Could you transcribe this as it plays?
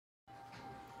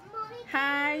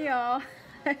Hey y'all.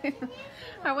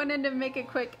 I wanted to make a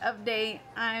quick update.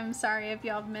 I'm sorry if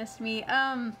y'all missed me.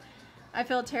 I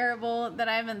feel terrible that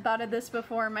I haven't thought of this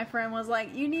before. My friend was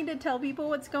like, you need to tell people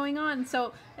what's going on.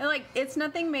 So, like, it's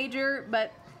nothing major,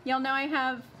 but y'all know I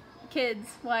have kids.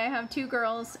 Well, I have 2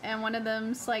 girls and one of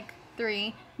them's like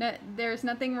 3. There's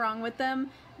nothing wrong with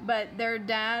them, but their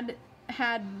dad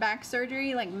had back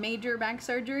surgery, like major back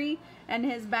surgery, and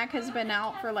his back has been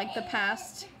out for like the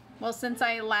past, well, since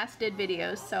I last did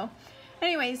videos. So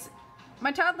anyways,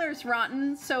 my toddler's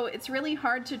rotten, so it's really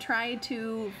hard to try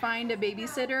to find a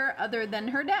babysitter other than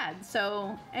her dad.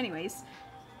 So anyways,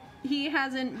 he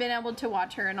hasn't been able to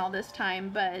watch her in all this time,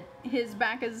 but his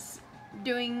back is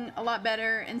doing a lot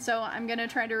better, and so I'm gonna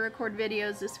try to record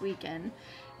videos this weekend.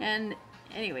 And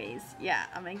anyways, yeah,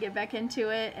 I'm gonna get back into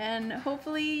it, and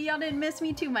hopefully y'all didn't miss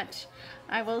me too much.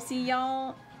 I will see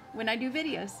y'all when I do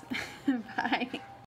videos. Bye.